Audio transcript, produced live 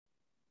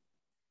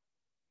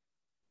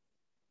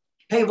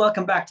Hey,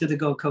 welcome back to the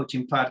Go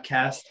Coaching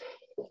Podcast.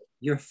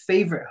 Your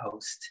favorite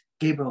host,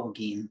 Gabriel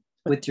Olguin,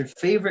 with your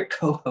favorite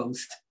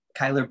co-host,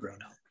 Kyler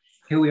Bruno.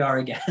 Here we are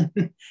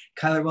again.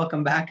 Kyler,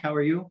 welcome back. How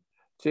are you?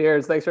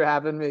 Cheers. Thanks for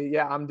having me.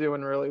 Yeah, I'm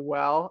doing really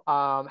well.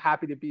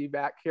 Happy to be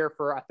back here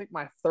for, I think,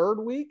 my third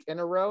week in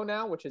a row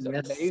now, which is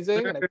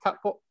amazing. And a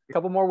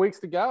couple more weeks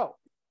to go.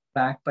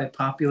 Back by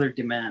popular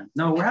demand.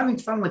 No, we're having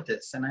fun with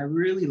this, and I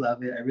really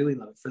love it.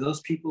 For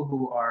those people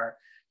who are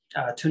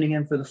tuning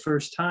in for the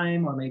first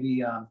time, or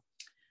maybe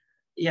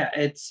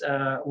it's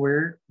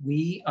where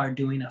we are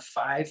doing a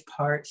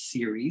 5-part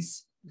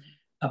series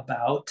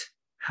about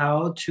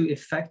how to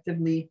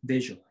effectively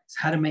visualize,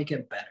 how to make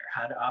it better,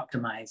 how to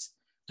optimize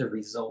the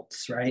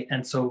results, right?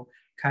 And so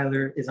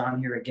Kyler is on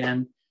here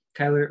again.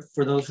 Kyler,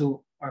 for those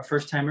who are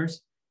first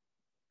timers,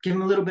 give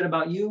them a little bit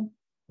about you,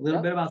 a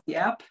little bit about the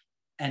app,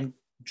 and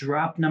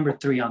drop number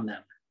 3 on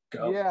them.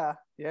 Go. Yeah,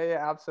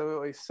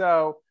 absolutely.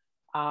 So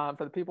for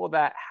the people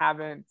that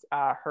haven't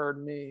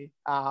heard me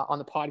on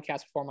the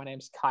podcast before, my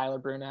name's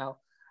Kyler Bruno.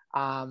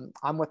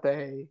 I'm with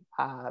a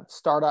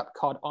startup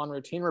called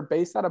OnRoutine. We're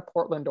based out of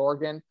Portland,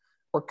 Oregon.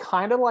 We're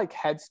kind of like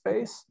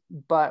Headspace,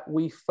 but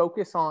we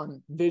focus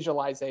on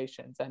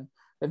visualizations, and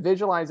the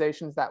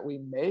visualizations that we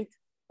make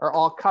are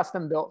all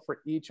custom built for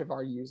each of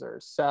our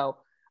users. So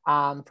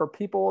for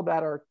people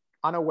that are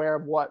unaware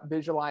of what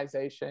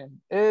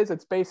visualization is,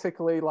 it's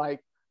basically like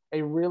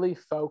a really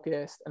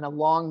focused and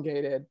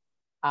elongated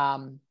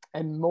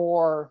and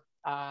more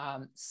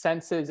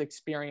senses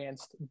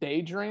experienced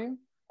daydream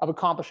of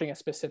accomplishing a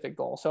specific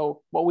goal.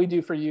 So what we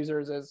do for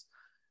users is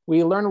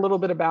we learn a little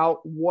bit about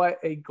what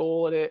a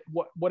goal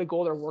what a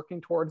goal they're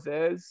working towards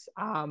is,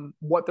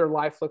 what their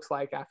life looks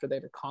like after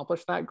they've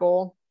accomplished that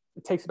goal.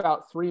 It takes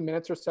about 3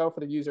 minutes or so for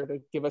the user to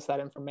give us that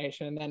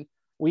information. And then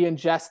we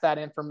ingest that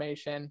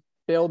information,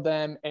 build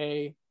them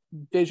a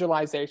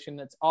visualization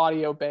that's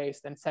audio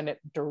based, and send it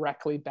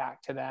directly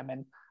back to them.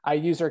 And a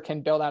user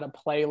can build out a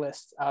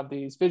playlist of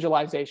these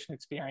visualization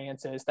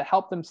experiences to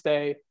help them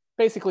stay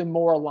basically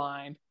more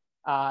aligned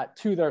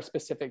to their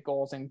specific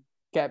goals and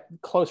get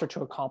closer to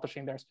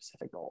accomplishing their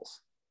specific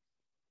goals.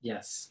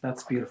 Yes,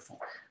 that's beautiful.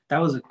 That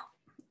was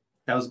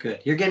good.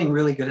 You're getting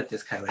really good at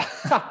this, Kyler.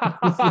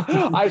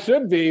 I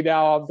should be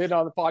now. I've been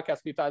on the podcast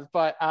a few times,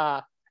 but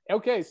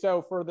okay.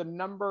 So for the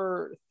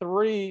number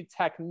 3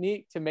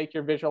 technique to make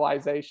your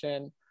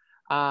visualization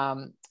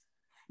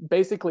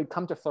basically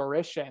come to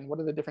fruition, what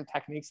are the different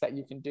techniques that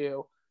you can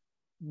do?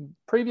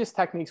 Previous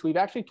techniques, we've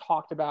actually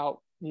talked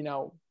about,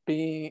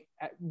 being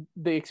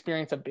the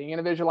experience of being in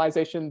a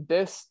visualization.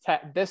 This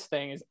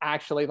thing is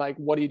actually like,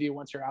 what do you do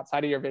once you're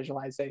outside of your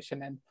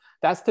visualization? And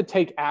that's to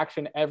take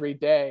action every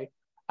day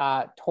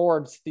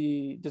towards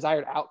the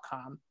desired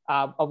outcome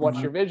of what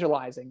you're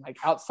visualizing, like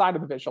outside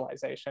of the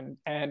visualization.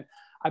 And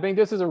I think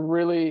this is a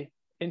really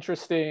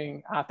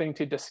interesting thing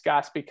to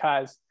discuss,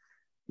 because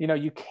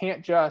you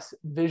can't just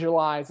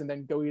visualize and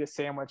then go eat a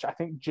sandwich. I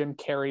think Jim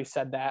Carrey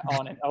said that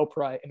on an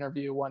Oprah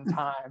interview one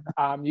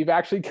time. You've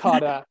actually got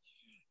to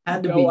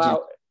go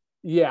out.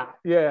 Yeah,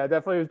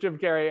 definitely. It was Jim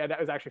Carrey. And that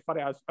was actually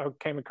funny. I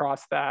came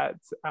across that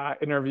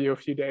interview a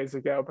few days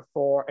ago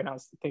before, and I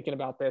was thinking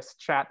about this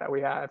chat that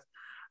we had.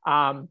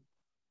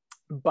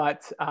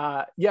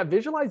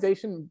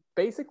 Visualization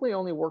basically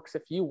only works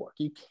if you work.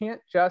 You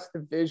can't just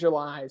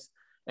visualize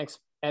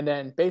and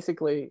then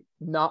basically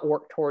not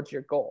work towards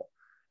your goal.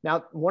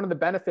 Now, one of the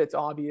benefits,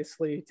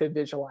 obviously, to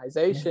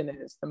visualization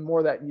is the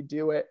more that you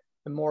do it,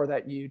 the more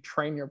that you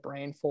train your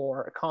brain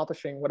for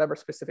accomplishing whatever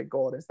specific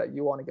goal it is that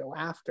you want to go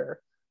after.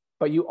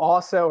 But you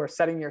also are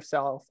setting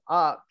yourself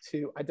up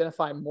to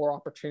identify more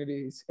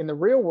opportunities in the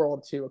real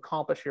world to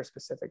accomplish your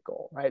specific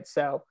goal, right?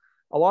 So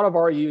a lot of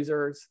our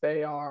users,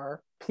 they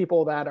are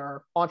people that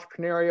are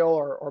entrepreneurial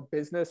or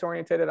business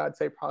oriented. I'd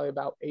say probably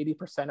about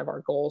 80% of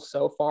our goals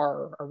so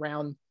far are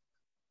around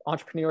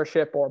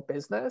entrepreneurship or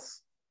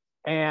business.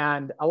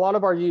 And a lot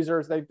of our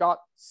users, they've got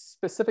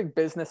specific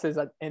businesses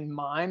in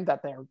mind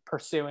that they're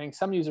pursuing.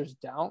 Some users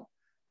don't.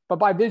 But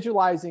by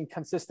visualizing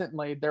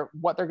consistently,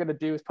 what they're going to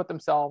do is put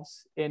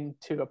themselves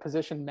into a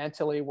position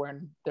mentally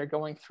when they're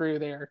going through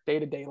their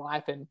day-to-day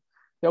life, and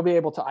they'll be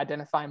able to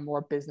identify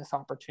more business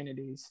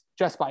opportunities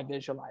just by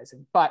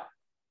visualizing. But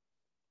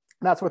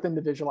that's within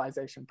the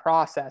visualization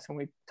process. When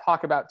we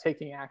talk about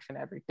taking action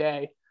every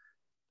day,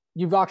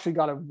 you've actually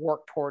got to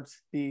work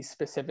towards the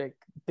specific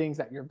things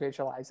that you're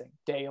visualizing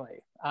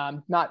daily,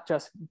 not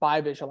just by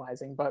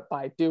visualizing, but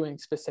by doing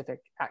specific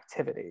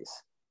activities.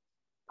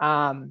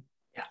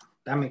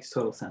 That makes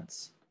total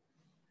sense.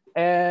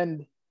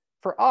 And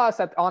for us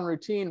at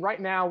OnRoutine, right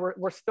now,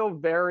 we're still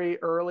very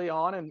early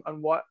on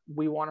what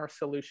we want our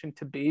solution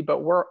to be,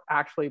 but we're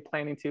actually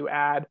planning to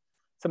add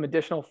some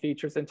additional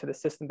features into the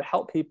system to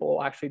help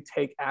people actually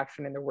take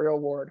action in the real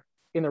world,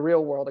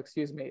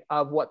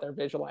 of what they're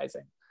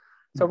visualizing.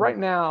 So right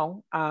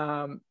now,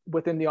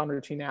 within the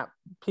OnRoutine app,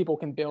 people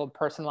can build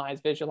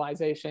personalized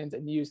visualizations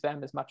and use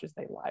them as much as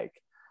they like.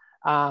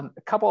 A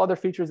couple other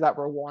features that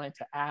we're wanting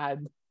to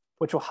add,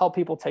 which will help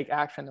people take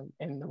action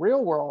in the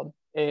real world,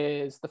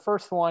 is the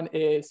first one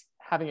is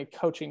having a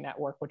coaching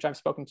network, which I've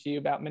spoken to you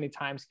about many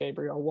times,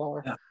 Gabriel.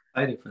 Well, Yeah,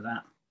 excited for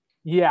that.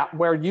 Yeah,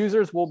 where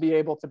users will be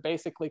able to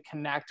basically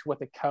connect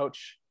with a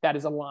coach that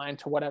is aligned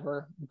to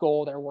whatever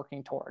goal they're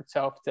working towards.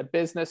 So if it's a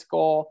business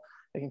goal,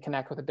 they can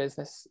connect with a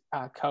business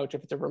coach.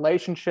 If it's a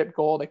relationship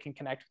goal, they can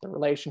connect with a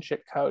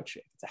relationship coach.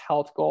 If it's a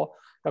health goal,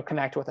 they'll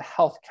connect with a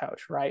health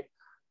coach, right?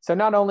 So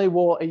not only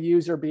will a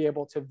user be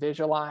able to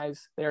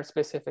visualize their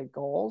specific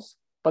goals,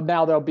 but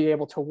now they'll be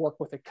able to work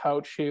with a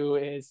coach who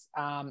is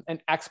an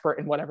expert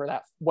in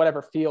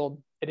whatever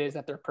field it is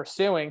that they're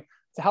pursuing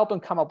to help them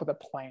come up with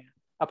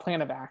a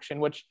plan of action,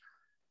 which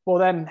will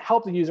then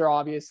help the user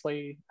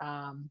obviously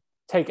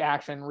take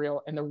action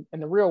in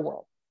the real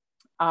world.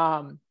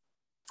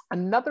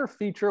 Another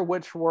feature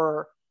which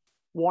we're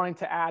wanting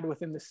to add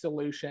within the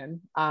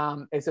solution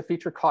is a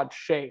feature called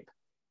Shape.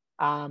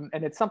 And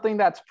it's something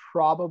that's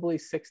probably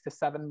 6 to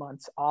 7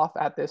 months off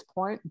at this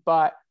point,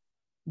 but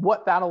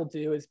what that'll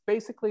do is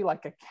basically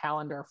like a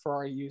calendar for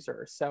our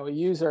users. So a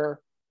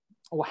user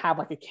will have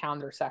like a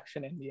calendar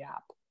section in the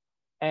app.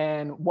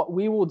 And what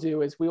we will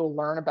do is we will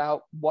learn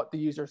about what the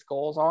user's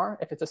goals are.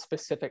 If it's a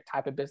specific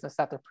type of business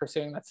that they're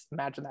pursuing, let's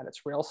imagine that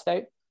it's real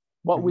estate.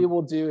 What we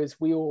will do is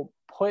we will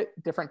put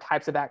different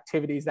types of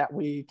activities that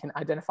we can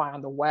identify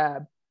on the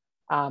web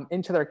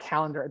into their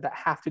calendar that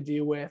have to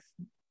do with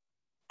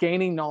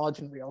gaining knowledge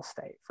in real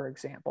estate, for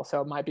example. So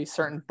it might be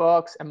certain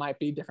books, it might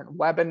be different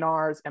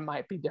webinars, it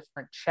might be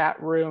different chat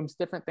rooms,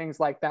 different things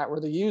like that, where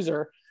the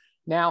user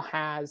now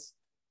has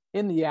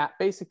in the app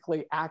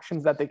basically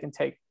actions that they can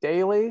take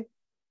daily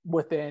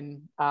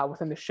within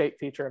the Shape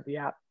feature of the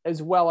app,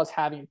 as well as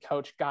having a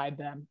coach guide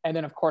them. And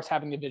then of course,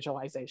 having the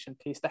visualization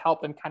piece to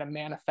help them kind of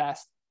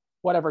manifest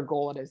whatever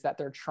goal it is that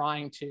they're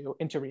trying to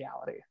into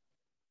reality.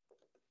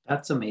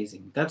 That's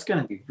amazing. That's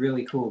going to be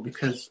really cool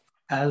because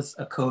as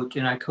a coach,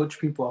 and I coach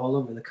people all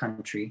over the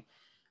country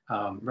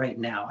right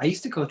now. I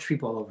used to coach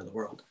people all over the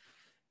world.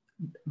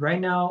 Right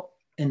now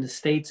in the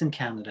States and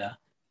Canada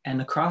and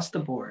across the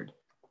board,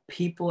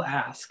 people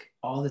ask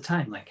all the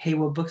time, like, hey,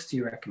 what books do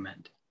you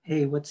recommend?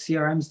 Hey, what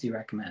CRMs do you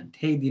recommend?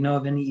 Hey, do you know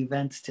of any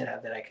events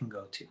that I can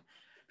go to?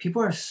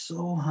 People are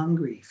so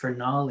hungry for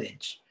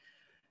knowledge.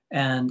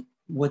 And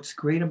what's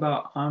great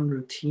about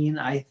OnRoutine,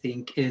 I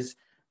think, is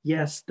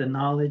yes, the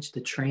knowledge,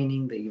 the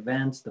training, the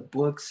events, the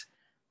books,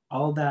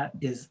 all that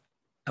is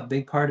a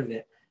big part of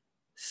it.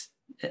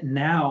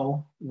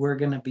 Now we're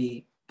going to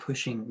be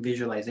pushing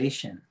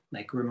visualization,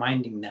 like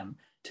reminding them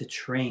to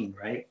train,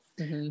 right?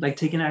 Mm-hmm. Like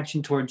taking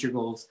action towards your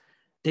goals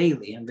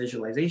daily and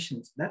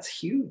visualizations. That's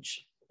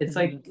huge. It's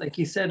like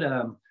you said,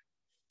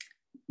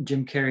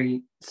 Jim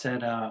Carrey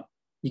said,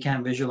 you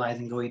can't visualize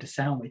and go eat a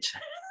sandwich.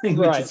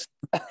 Right.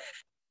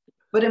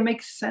 But it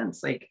makes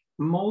sense. Like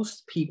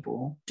most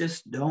people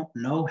just don't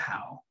know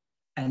how.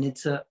 And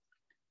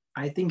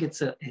I think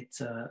it's a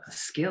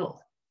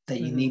skill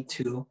that you need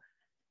to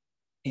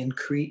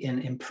increase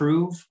and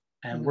improve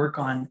and work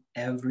on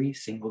every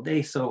single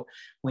day. So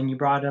when you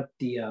brought up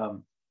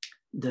the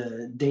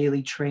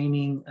daily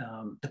training,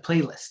 the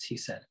playlist, he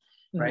said,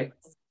 right?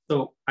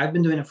 So I've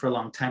been doing it for a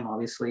long time,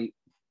 obviously,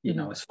 you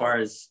know, as far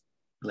as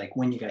like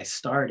when you guys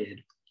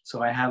started.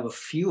 So I have a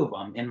few of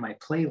them in my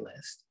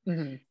playlist.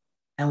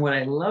 And what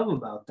I love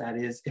about that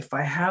is if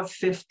I have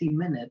 50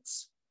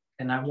 minutes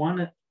and I want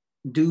to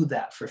do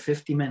that for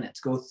 50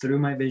 minutes, go through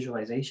my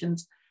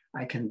visualizations,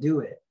 I can do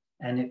it.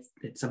 And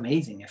it's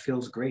amazing. It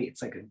feels great.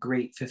 It's like a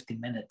great 50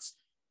 minutes.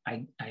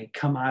 I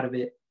come out of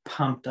it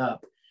pumped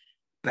up,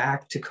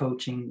 back to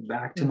coaching,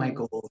 back to my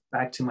goals,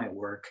 back to my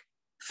work,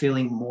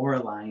 feeling more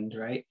aligned,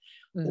 right?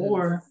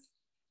 Or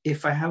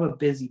if I have a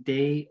busy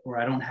day or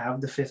I don't have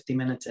the 50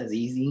 minutes as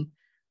easy,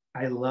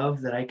 I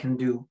love that I can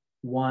do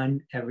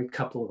one every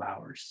couple of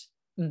hours.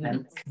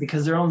 And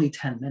because they're only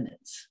 10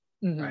 minutes,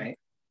 right?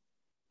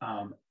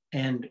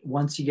 And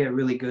once you get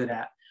really good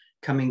at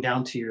coming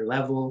down to your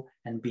level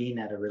and being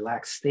at a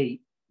relaxed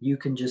state, you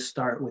can just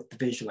start with the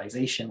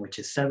visualization, which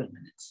is 7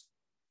 minutes.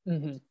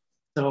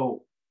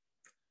 So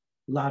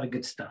a lot of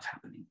good stuff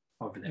happening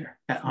over there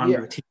at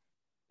OnRoutine.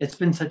 It's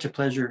been such a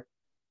pleasure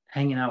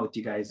hanging out with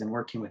you guys and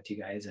working with you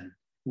guys and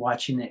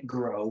watching it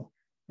grow,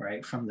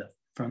 right? From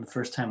the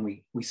first time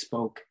we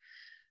spoke.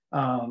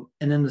 And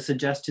then the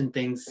suggestion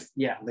things,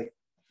 like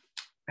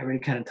I already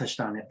kind of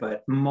touched on it,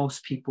 but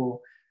most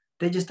people,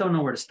 they just don't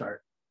know where to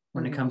start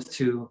when it comes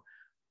to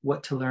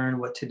what to learn,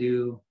 what to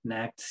do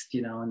next,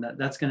 you know, and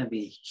that's going to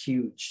be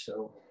huge.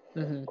 So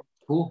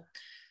cool.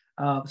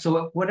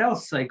 So what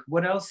else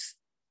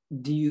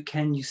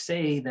can you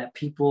say that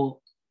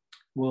people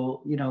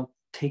will, you know,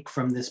 take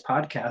from this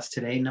podcast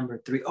today? Number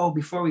 3. Oh,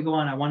 before we go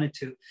on, I wanted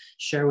to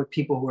share with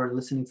people who are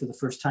listening for the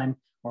first time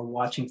or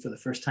watching for the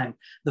first time.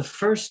 The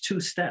first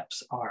 2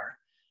 steps are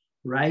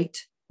write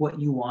what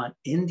you want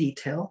in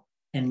detail,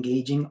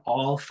 engaging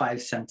all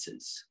 5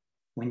 senses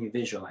when you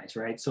visualize,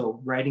 right?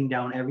 So writing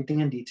down everything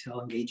in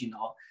detail, engaging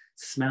all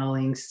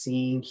smelling,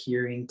 seeing,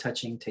 hearing,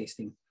 touching,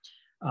 tasting.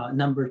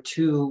 Number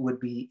 2 would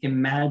be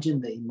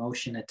imagine the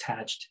emotion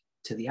attached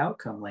to the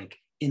outcome. Like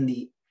in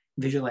the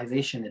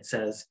visualization, it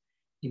says,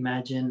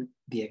 imagine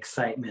the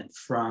excitement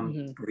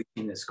from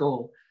reaching this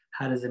goal.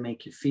 How does it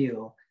make you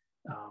feel?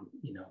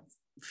 You know,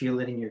 feel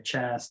it in your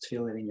chest,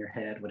 feel it in your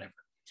head, whatever.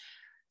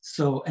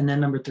 So, and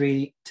then number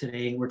 3,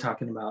 today we're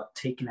talking about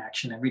taking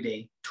action every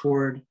day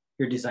toward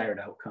your desired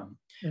outcome.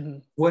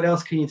 What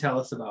else can you tell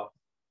us about?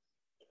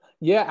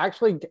 Yeah,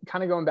 actually,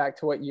 kind of going back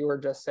to what you were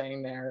just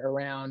saying there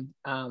around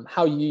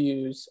how you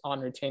use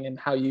OnRoutine and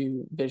how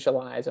you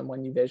visualize and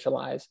when you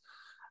visualize.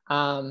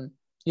 You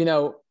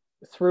know,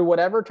 through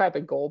whatever type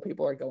of goal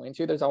people are going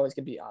to, there's always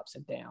going to be ups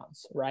and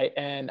downs, right?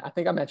 And I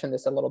think I mentioned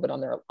this a little bit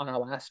on our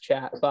last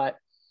chat, but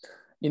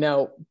you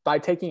know, by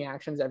taking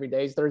actions every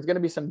day, there's going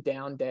to be some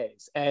down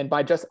days. And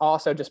by just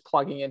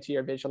plugging into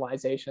your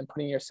visualization and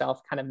putting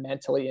yourself kind of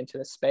mentally into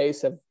the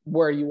space of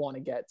where you want to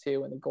get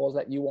to and the goals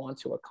that you want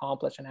to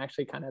accomplish, and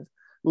actually kind of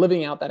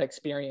living out that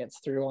experience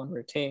through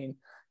OnRoutine,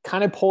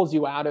 kind of pulls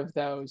you out of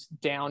those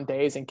down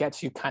days and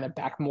gets you kind of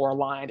back more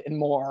aligned and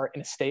more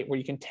in a state where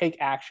you can take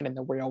action in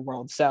the real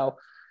world. So,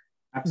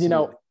 you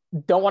know,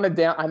 don't want to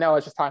down. I know I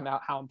was just talking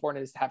about how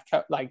important it is to have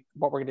like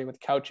what we're going to do with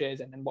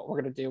coaches and then what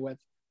we're going to do with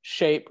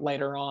shape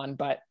later on,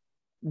 but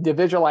the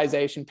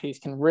visualization piece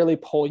can really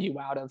pull you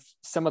out of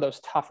some of those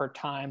tougher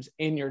times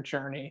in your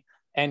journey,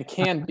 and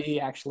can be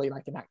actually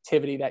like an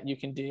activity that you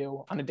can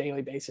do on a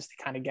daily basis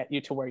to kind of get you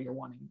to where you're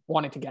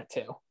wanting to get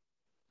to.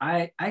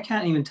 I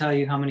can't even tell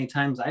you how many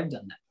times I've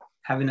done that.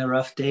 Having a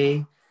rough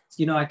day,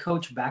 you know, I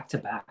coach back to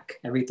back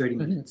every 30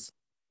 minutes.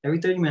 Every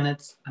 30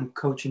 minutes, I'm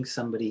coaching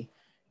somebody,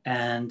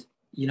 and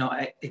you know,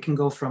 it can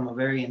go from a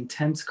very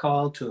intense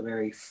call to a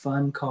very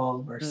fun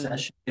call or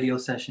session, video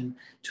session,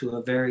 to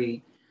a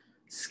very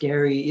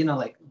scary, you know,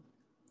 like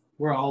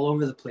we're all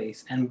over the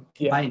place. And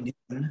by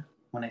noon,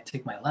 when I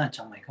take my lunch,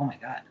 I'm like, oh my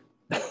God,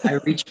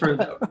 I reach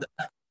for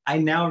I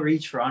now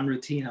reach for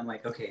OnRoutine. I'm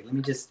like, okay, let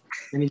me just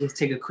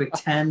take a quick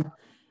 10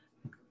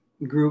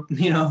 group,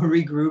 you know,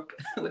 regroup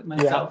with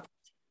myself.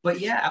 But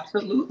yeah,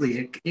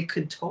 absolutely. It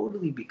could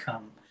totally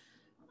become,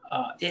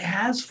 it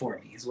has for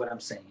me is what I'm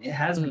saying. It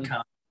has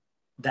become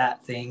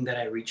that thing that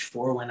I reach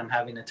for when I'm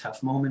having a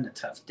tough moment, a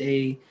tough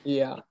day,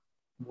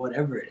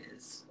 whatever it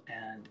is.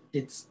 And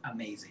it's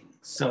amazing.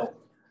 So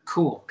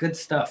cool. Good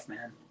stuff,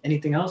 man.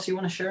 Anything else you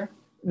want to share?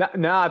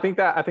 No, I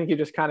think you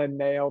just kind of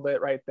nailed it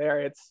right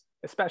there. It's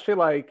especially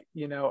like,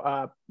 you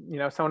know,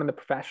 someone in the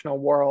professional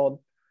world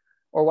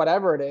or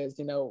whatever it is,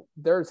 you know,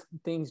 there's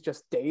things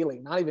just daily,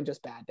 not even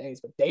just bad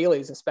days, but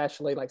dailies,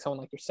 especially like someone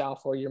like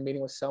yourself, where you're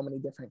meeting with so many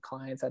different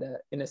clients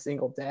in a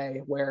single day,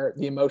 where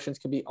the emotions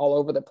can be all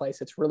over the place.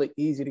 It's really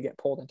easy to get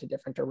pulled into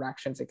different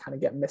directions and kind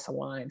of get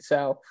misaligned.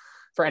 So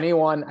for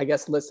anyone, I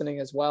guess, listening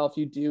as well, if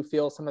you do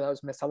feel some of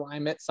those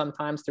misalignments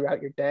sometimes throughout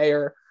your day,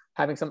 or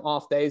having some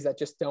off days that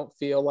just don't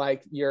feel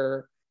like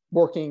you're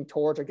working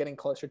towards or getting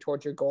closer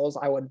towards your goals,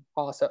 I would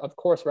also, of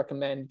course,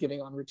 recommend giving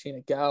OnRoutine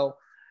a go.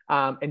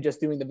 And just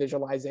doing the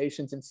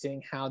visualizations and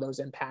seeing how those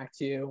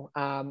impact you.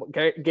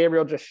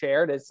 Gabriel just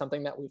shared is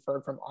something that we've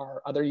heard from our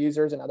other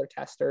users and other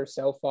testers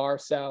so far.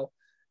 So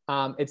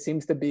it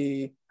seems to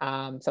be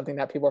something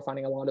that people are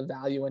finding a lot of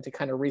value in to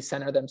kind of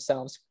recenter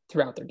themselves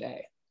throughout their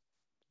day.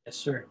 Yes,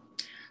 sir.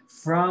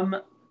 From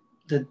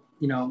the,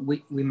 you know,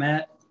 we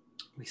met,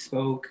 we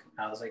spoke.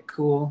 I was like,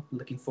 cool,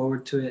 looking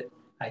forward to it.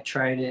 I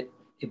tried it.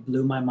 It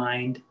blew my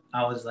mind.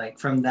 I was like,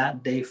 from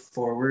that day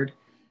forward,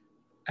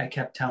 I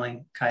kept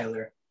telling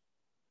Kyler,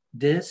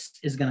 this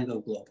is going to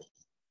go global.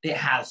 It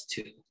has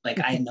to.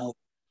 Like, I know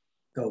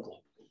go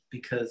global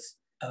because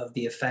of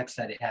the effects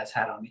that it has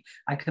had on me.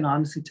 I can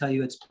honestly tell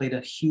you it's played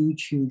a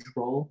huge, huge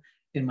role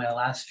in my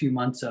last few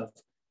months of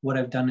what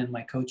I've done in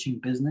my coaching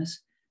business,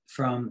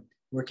 from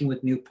working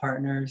with new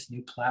partners,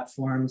 new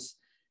platforms,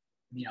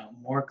 you know,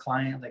 more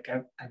clients. Like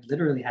I've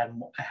literally I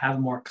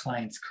have more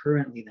clients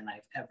currently than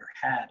I've ever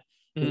had,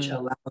 which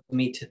allows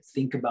me to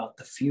think about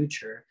the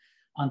future.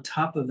 On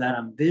top of that,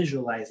 I'm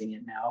visualizing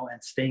it now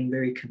and staying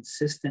very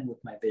consistent with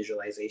my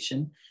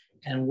visualization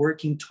and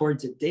working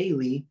towards it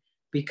daily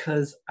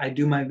because I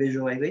do my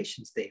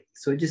visualizations daily.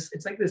 So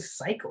it's like this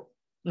cycle.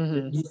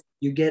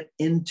 You get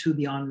into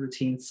the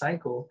OnRoutine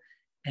cycle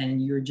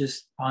and you're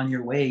just on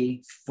your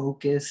way,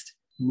 focused,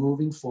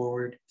 moving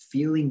forward,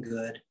 feeling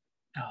good.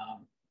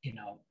 You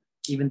know,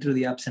 even through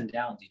the ups and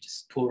downs, you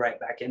just pull right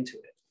back into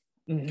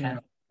it. Kind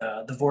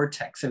of the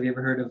vortex. Have you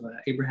ever heard of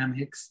Abraham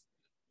Hicks?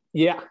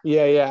 Yeah.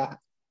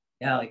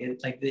 Like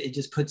it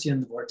just puts you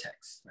in the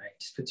vortex, right?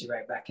 Just puts you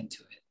right back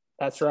into it.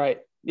 That's right.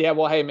 Yeah.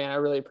 Well, hey man, I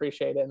really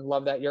appreciate it and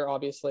love that you're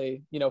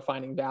obviously, you know,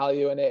 finding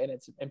value in it and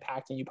it's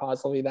impacting you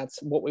positively.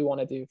 That's what we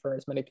want to do for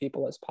as many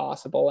people as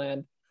possible.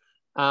 And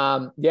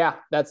yeah,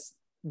 that's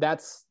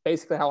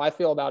basically how I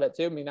feel about it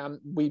too. I mean,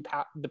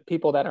 the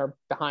people that are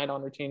behind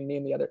OnRoutine, me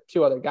and the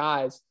two other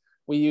guys,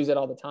 we use it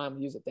all the time.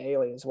 We use it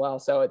daily as well.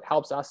 So it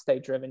helps us stay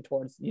driven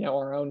towards, you know,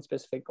 our own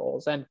specific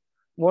goals. And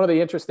one of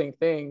the interesting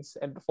things,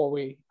 and before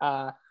we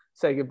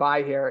say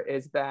goodbye here,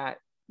 is that,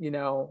 you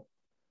know,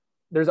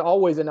 there's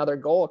always another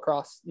goal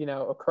across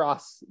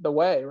the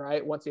way,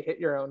 right? Once you hit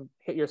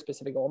your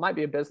specific goal, it might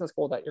be a business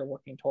goal that you're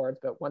working towards,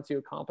 but once you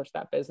accomplish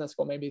that business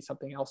goal, maybe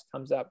something else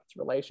comes up. It's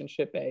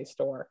relationship based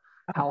or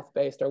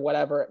health-based or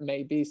whatever it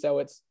may be. So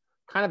it's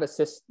kind of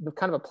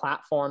a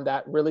platform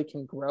that really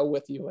can grow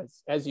with you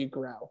as you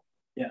grow.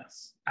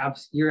 Yes,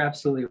 you're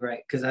absolutely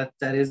right. Because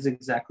that is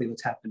exactly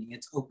what's happening.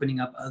 It's opening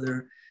up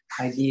other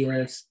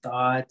ideas,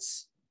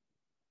 thoughts,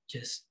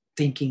 just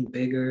thinking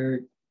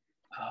bigger.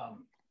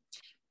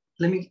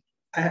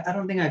 I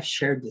don't think I've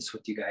shared this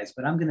with you guys,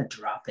 but I'm going to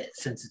drop it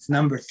since it's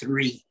number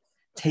 3,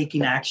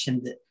 taking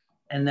action.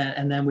 And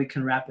then we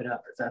can wrap it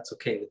up if that's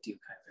okay with you,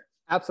 Kyler.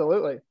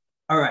 Absolutely.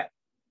 All right.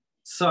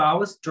 So I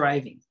was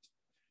driving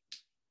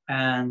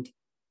and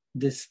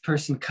this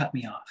person cut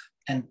me off.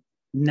 And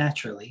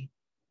naturally,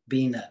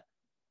 being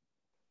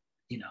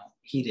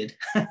heated,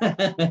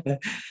 I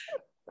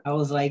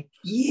was like,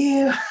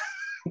 yeah.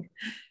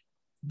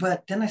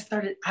 But then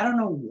I don't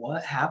know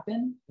what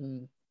happened,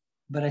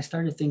 but I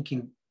started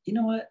thinking, you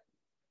know what?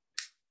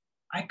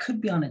 I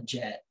could be on a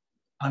jet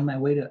on my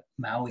way to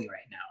Maui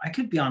right now. I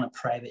could be on a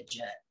private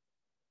jet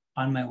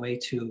on my way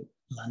to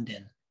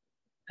London.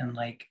 And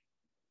like,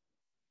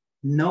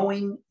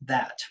 knowing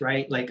that,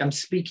 right? Like, I'm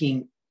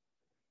speaking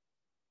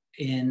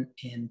in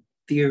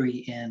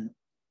theory, in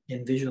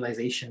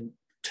visualization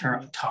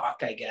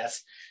talk, I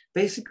guess.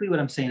 Basically what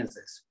I'm saying is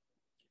this.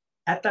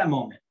 At that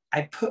moment,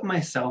 I put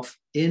myself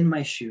in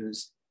my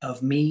shoes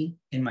of me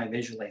in my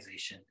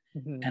visualization.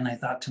 And I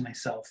thought to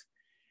myself,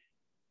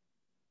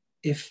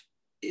 if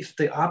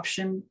the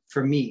option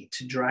for me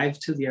to drive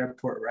to the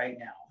airport right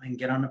now and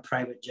get on a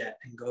private jet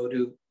and go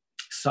to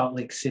Salt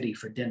Lake City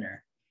for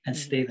dinner and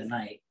stay the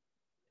night,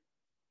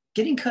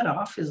 getting cut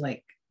off is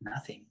like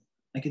nothing.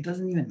 Like, it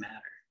doesn't even matter.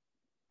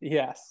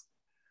 Yes.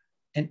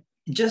 And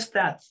just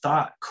that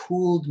thought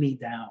cooled me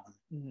down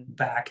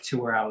back to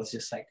where I was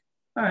just like,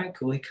 all right,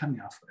 cool, he cut me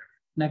off, whatever.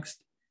 Next.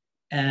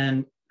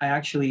 And I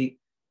actually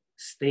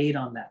stayed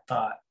on that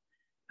thought.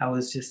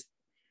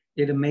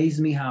 It amazed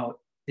me how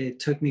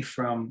it took me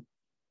from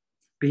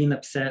being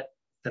upset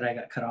that I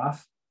got cut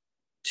off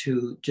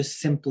to just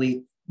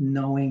simply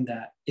knowing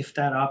that if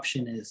that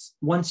option is,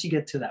 once you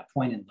get to that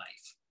point in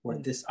life where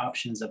this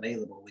option is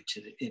available, which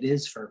it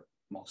is for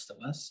most of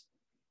us,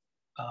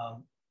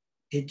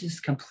 it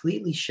just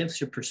completely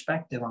shifts your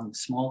perspective on the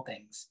small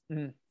things.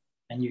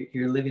 And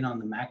you're living on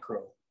the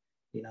macro,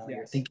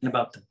 You're thinking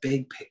about the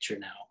big picture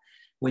now,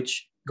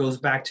 which goes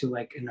back to,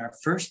 like, in our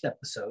first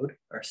episode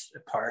or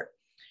part,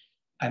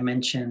 I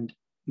mentioned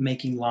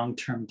making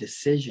long-term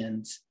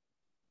decisions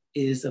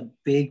is a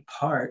big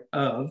part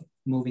of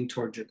moving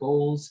towards your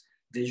goals,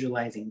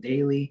 visualizing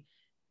daily.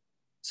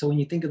 So when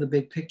you think of the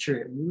big picture,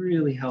 it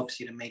really helps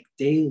you to make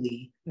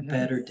daily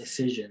better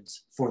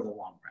decisions for the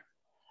long run.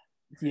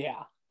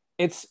 Yeah.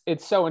 It's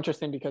so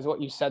interesting because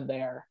what you said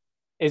there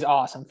is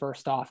awesome,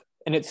 first off.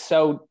 And it's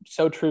so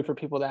true for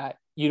people that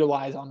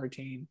utilize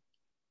OnRoutine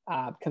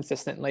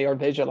consistently or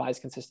visualize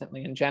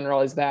consistently in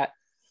general, is that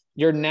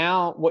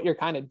what you're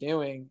kind of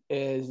doing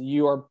is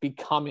you're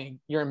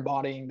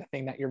embodying the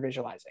thing that you're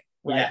visualizing,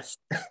 right? Yes.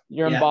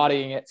 You're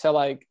embodying it. So,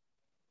 like,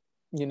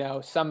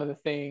 some of the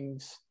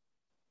things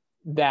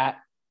that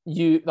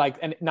you like,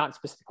 and not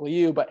specifically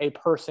you, but a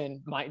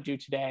person might do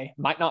today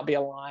might not be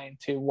aligned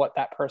to what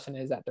that person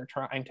is that they're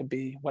trying to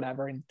be,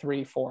 whatever, in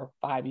 3, 4,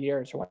 5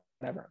 years or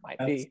whatever it might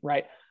be,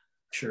 right?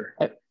 Sure.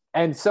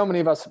 And so many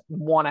of us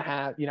want to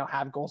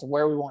have goals of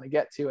where we want to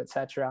get to,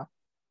 etc.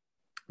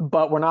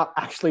 But we're not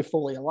actually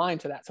fully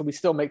aligned to that. So we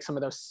still make some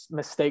of those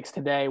mistakes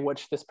today,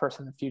 which this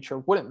person in the future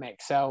wouldn't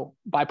make. So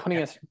by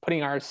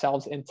putting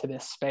ourselves into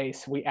this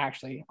space, we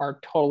actually are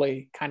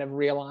totally kind of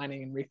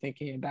realigning and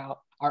rethinking about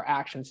our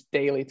actions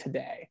daily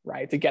today,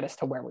 right? To get us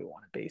to where we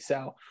want to be.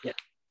 So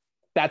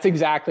that's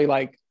exactly,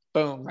 like,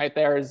 boom, right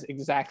there is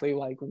exactly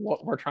like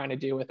what we're trying to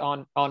do with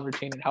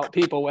OnRoutine and help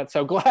people with.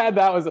 So glad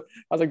that was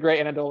a great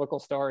analytical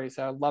story.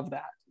 So I love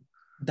that.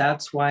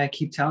 That's why I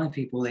keep telling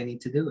people they need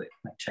to do it.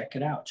 Like, check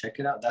it out.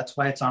 That's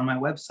why it's on my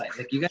website.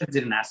 Like, you guys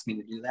didn't ask me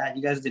to do that.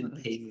 You guys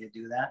didn't pay me to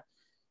do that,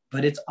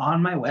 but it's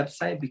on my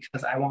website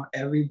because I want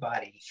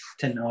everybody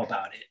to know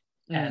about it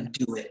and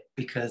do it,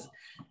 because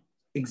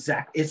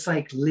it's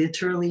like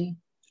literally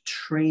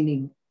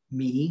training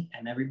me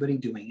and everybody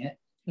doing it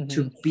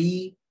to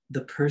be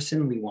the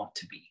person we want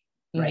to be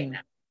right now,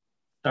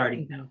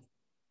 starting now.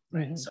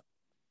 Right. So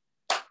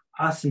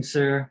awesome,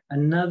 sir.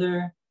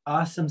 Another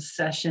awesome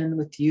session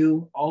with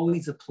you.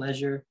 Always a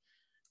pleasure.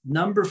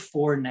 Number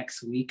 4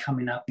 next week,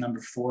 coming up.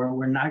 Number 4.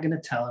 We're not going to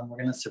tell them. We're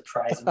going to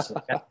surprise them. So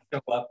they got to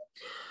show up.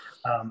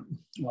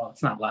 Well,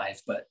 it's not live,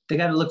 but they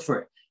got to look for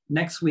it.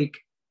 Next week,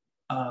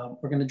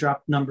 we're going to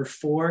drop number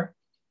 4.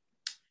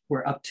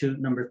 We're up to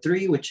number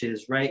 3, which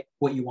is write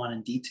what you want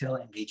in detail,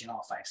 engaging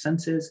all 5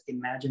 senses,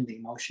 imagine the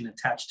emotion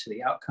attached to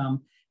the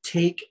outcome,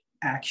 take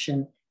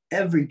action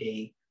every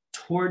day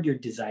toward your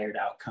desired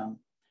outcome,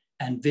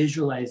 and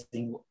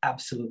visualizing will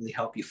absolutely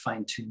help you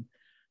fine-tune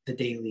the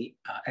daily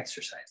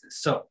exercises.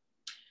 So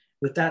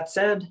with that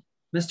said,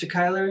 Mr.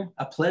 Kyler,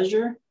 a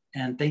pleasure.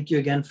 And thank you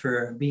again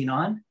for being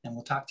on, and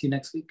we'll talk to you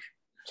next week.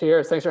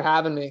 Cheers. Thanks for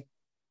having me.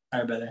 All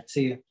right, brother.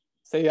 See you.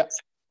 See ya.